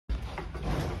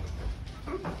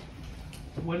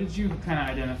What did you kind of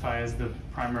identify as the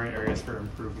primary areas for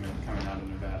improvement coming out of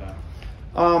Nevada?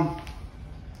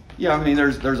 Yeah, I mean,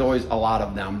 there's always a lot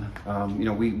of them. You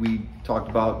know, we talked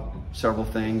about several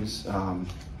things.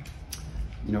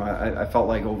 You know, I felt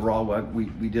like overall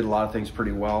we did a lot of things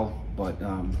pretty well, but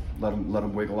let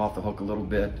them wiggle off the hook a little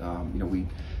bit. You know, we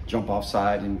jump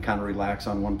offside and kind of relax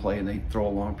on one play, and they throw a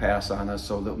long pass on us.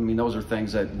 So I mean, those are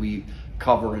things that we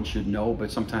cover and should know,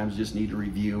 but sometimes just need to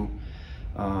review.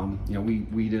 You know,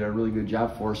 we did a really good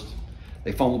job for us.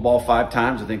 They fumbled the ball 5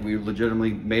 times. I think we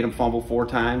legitimately made them fumble 4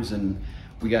 times, and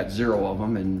we got 0 of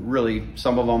them. And really,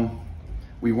 some of them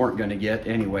we weren't going to get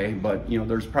anyway. But you know,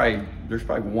 there's probably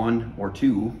 1 or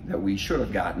 2 that we should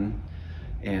have gotten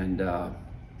and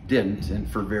didn't, and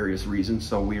for various reasons.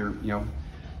 So we're, you know,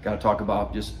 got to talk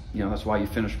about just, you know, that's why you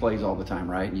finish plays all the time,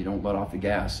 right? And you don't let off the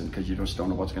gas, and because you just don't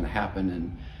know what's going to happen.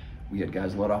 And we had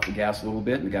guys let off the gas a little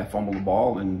bit, and the guy fumbled the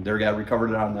ball, and their guy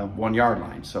recovered it on the 1-yard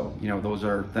line. So, you know, those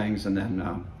are things. And then,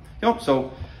 you know,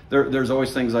 so there's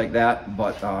always things like that.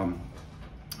 But,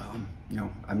 you know,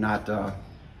 I'm not,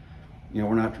 you know,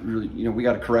 we're not really, you know, we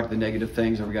got to correct the negative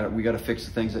things, and we got to fix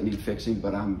the things that need fixing.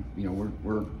 But you know,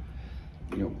 we're,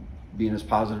 you know, being as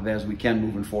positive as we can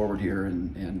moving forward here.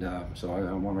 And so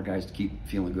I want our guys to keep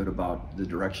feeling good about the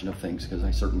direction of things, because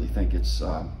I certainly think it's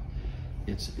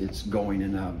going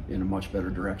in a much better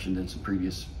direction than some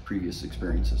previous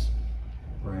experiences.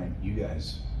 Brian, you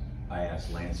guys, I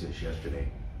asked Lance this yesterday,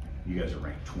 you guys are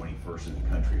ranked 21st in the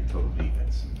country in total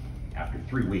defense. After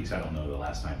 3 weeks, I don't know the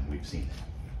last time we've seen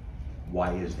it.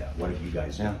 Why is that? What have you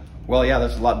guys done? Well, yeah,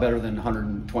 that's a lot better than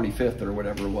 125th or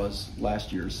whatever it was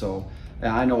last year. So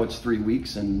I know it's 3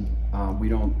 weeks, and I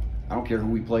don't care who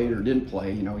we played or didn't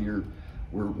play. You know,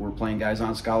 we're playing guys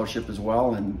on scholarship as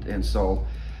well, and so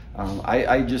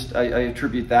I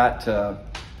attribute that to,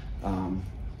 you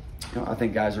know, I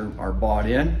think guys are bought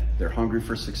in. They're hungry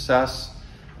for success.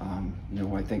 You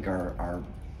know, I think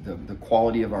the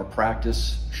quality of our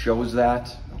practice shows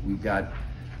that. We've got,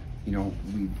 you know,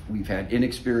 we've had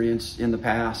inexperience in the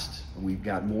past. We've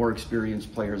got more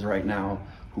experienced players right now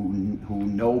who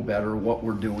know better what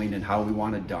we're doing and how we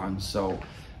want it done. So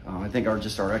I think our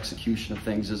execution of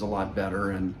things is a lot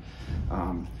better. And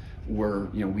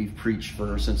you know, we've preached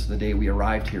since the day we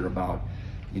arrived here about,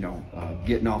 you know,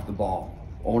 getting off the ball,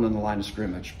 owning the line of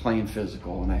scrimmage, playing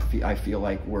physical, and I feel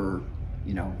like we're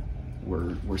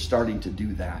starting to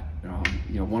do that.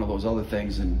 You know, one of those other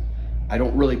things, and I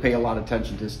don't really pay a lot of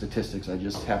attention to statistics. I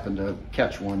just happened to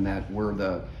catch one that we're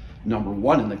the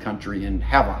 #1 in the country in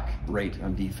havoc rate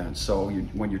on defense. So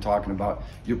when you're talking about,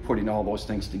 you're putting all those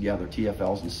things together,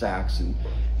 TFLs and sacks and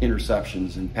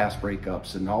interceptions and pass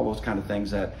breakups and all those kind of things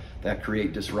that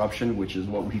create disruption, which is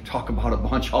what we talk about a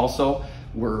bunch also.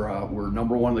 We're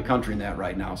 #1 in the country in that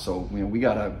right now. So, you know, we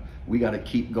gotta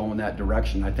keep going that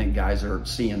direction. I think guys are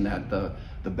seeing that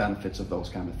the benefits of those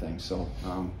kind of things. So,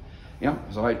 yeah,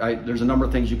 so there's a number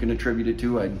of things you can attribute it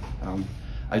to.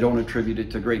 I don't attribute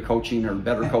it to great coaching or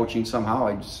better coaching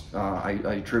somehow. I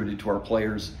attribute it to our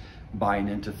players buying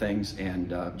into things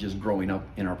and just growing up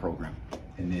in our program.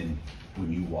 And then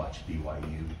when you watch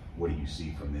BYU, what do you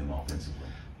see from them offensively?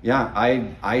 Yeah,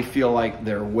 I feel like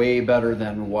they're way better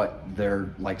than what their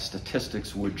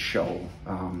statistics would show.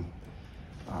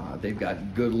 They've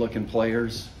got good looking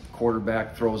players.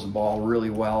 Quarterback throws the ball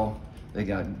really well. They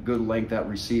got good length at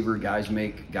receiver. Guys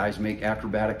make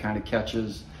acrobatic kind of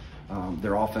catches.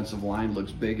 Their offensive line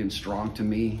looks big and strong to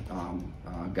me.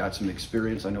 Got some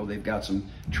experience. I know they've got some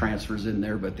transfers in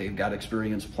there, but they've got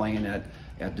experience playing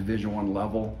at Division I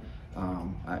level.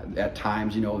 At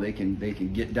times, you know, they can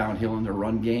get downhill in their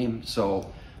run game.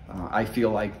 So I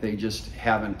feel like they just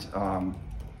haven't.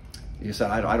 Like I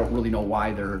said, I don't really know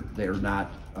why they're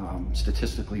not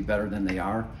statistically better than they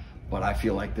are, but I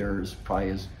feel like they're probably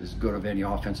as good of any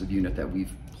offensive unit that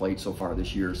we've played so far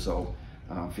this year. So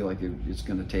I feel like it's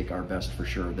going to take our best for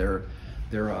sure.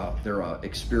 They're a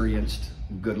experienced,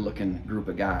 good-looking group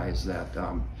of guys that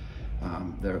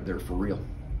they're for real.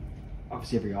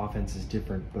 Obviously, every offense is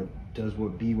different, but does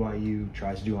what BYU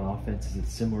tries to do on offense, is it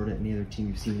similar to any other team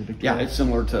you've seen in the Big 12? Yeah, it's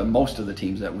similar to most of the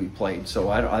teams that we've played. So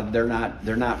they're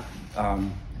not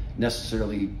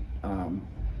necessarily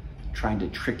trying to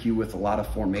trick you with a lot of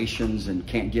formations and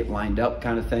can't get lined up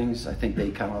kind of things. I think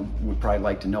they kind of would probably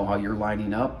like to know how you're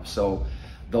lining up. So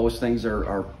those things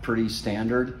are pretty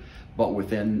standard, but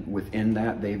within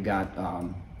that, they've got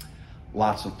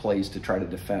lots of plays to try to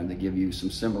defend. They give you some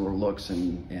similar looks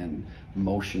and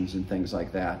motions and things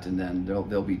like that, and then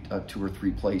there'll be a 2 or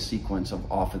 3 play sequence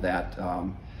off of that.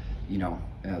 You know,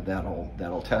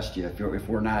 that'll test you if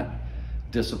we're not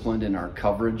disciplined in our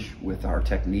coverage with our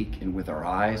technique and with our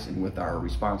eyes and with our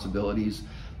responsibilities,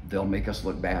 they'll make us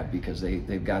look bad, because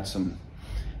they've got some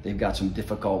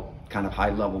difficult kind of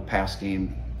high-level pass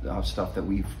game stuff that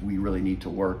we really need to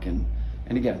work. And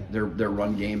again, their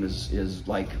run game is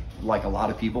like a lot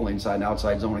of people, inside and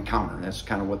outside zone and counter. That's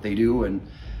kind of what they do, and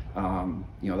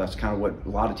that's kind of what a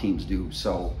lot of teams do.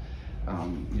 So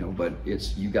but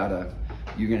you're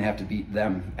gonna have to beat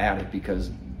them at it,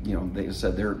 because they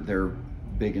said they're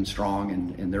big and strong,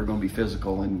 and they're going to be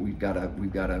physical, and we've got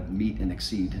to meet and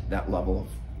exceed that level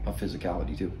of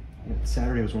physicality too. Yeah,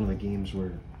 Saturday was one of the games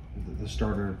where the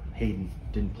starter Hayden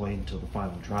didn't play until the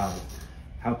final drive.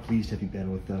 How pleased have you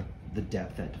been with the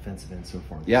depth at defensive end so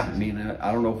far? Yeah, I mean,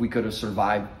 I don't know if we could have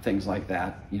survived things like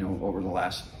that, over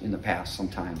in the past.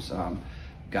 Sometimes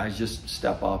guys just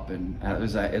step up, and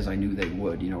as I knew they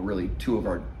would. Really, two of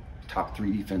our top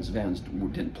 3 defensive ends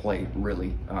didn't play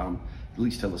really, at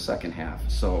least till the second half.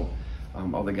 So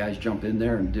all the guys jumped in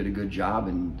there and did a good job,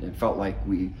 and it felt like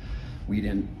we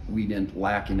didn't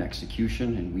lack in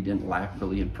execution, and we didn't lack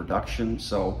really in production.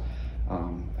 So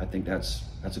I think that's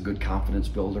a good confidence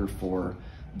builder for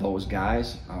those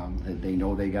guys. They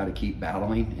know they got to keep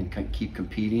battling and keep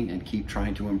competing and keep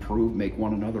trying to improve, make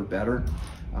one another better.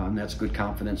 That's good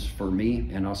confidence for me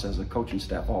and us as a coaching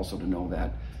staff also, to know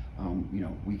that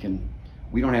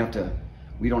we don't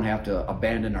have to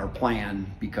abandon our plan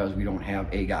because we don't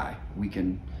have a guy. We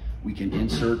can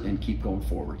insert and keep going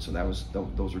forward. So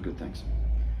those are good things.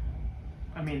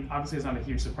 I mean, obviously it's not a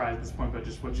huge surprise at this point, but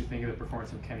just what did you think of the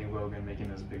performance of Kenny Logan making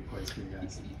those big plays for you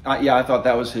guys? Yeah, I thought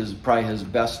that was probably his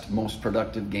best, most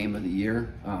productive game of the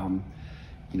year.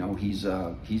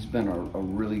 He's been a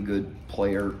really good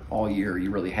player all year. He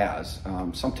really has.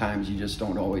 Sometimes you just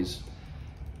don't always,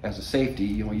 as a safety,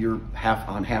 you're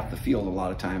half the field a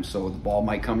lot of times. So the ball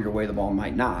might come your way, the ball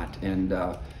might not. And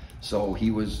so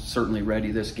he was certainly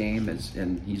ready this game,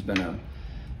 and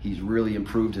he's really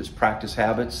improved his practice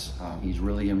habits. He's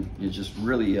just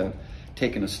really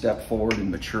taken a step forward in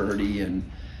maturity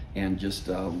and just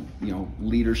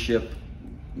leadership,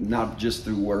 not just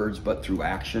through words but through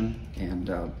action.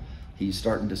 And he's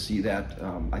starting to see that.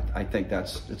 I think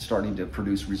it's starting to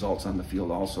produce results on the field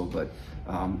also. But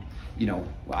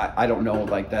I don't know,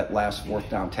 like that last 4th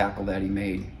down tackle that he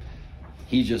made.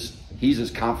 He's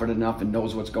just confident enough and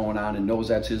knows what's going on and knows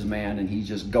that's his man, and he's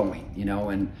just going,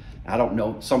 and I don't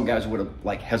know, some guys would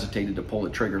have hesitated to pull the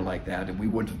trigger like that, and we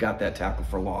wouldn't have got that tackle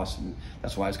for loss. And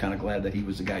that's why I was kind of glad that he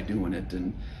was the guy doing it.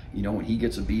 And when he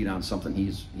gets a beat on something,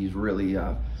 he's really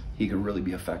he can really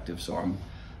be effective. So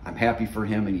I'm happy for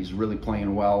him, and he's really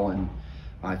playing well, and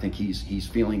I think he's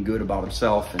feeling good about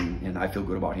himself, and I feel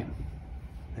good about him.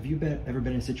 Have you ever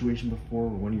been in a situation before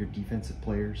where one of your defensive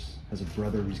players has a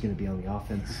brother who's going to be on the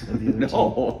offense of the other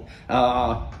team?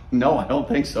 No, I don't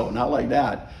think so. Not like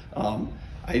that.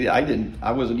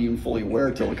 I wasn't even fully aware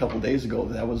until a couple of days ago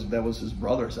that was his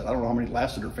brother. I said, I don't know how many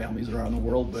Lassiter families there are in the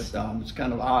world, but it's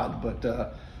kind of odd. But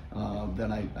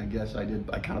then I guess I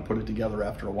kind of put it together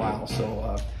after a while.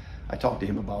 So I talked to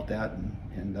him about that,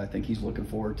 and I think he's looking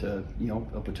forward to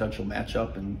a potential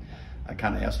matchup. And I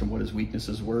kind of asked him what his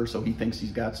weaknesses were, so he thinks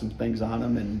he's got some things on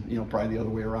him, and probably the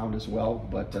other way around as well.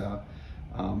 But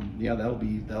yeah, that'll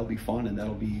be fun, and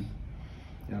that'll be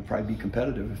probably be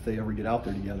competitive if they ever get out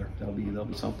there together. That'll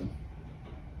be something.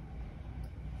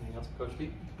 Anything else, Coach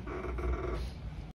Pete?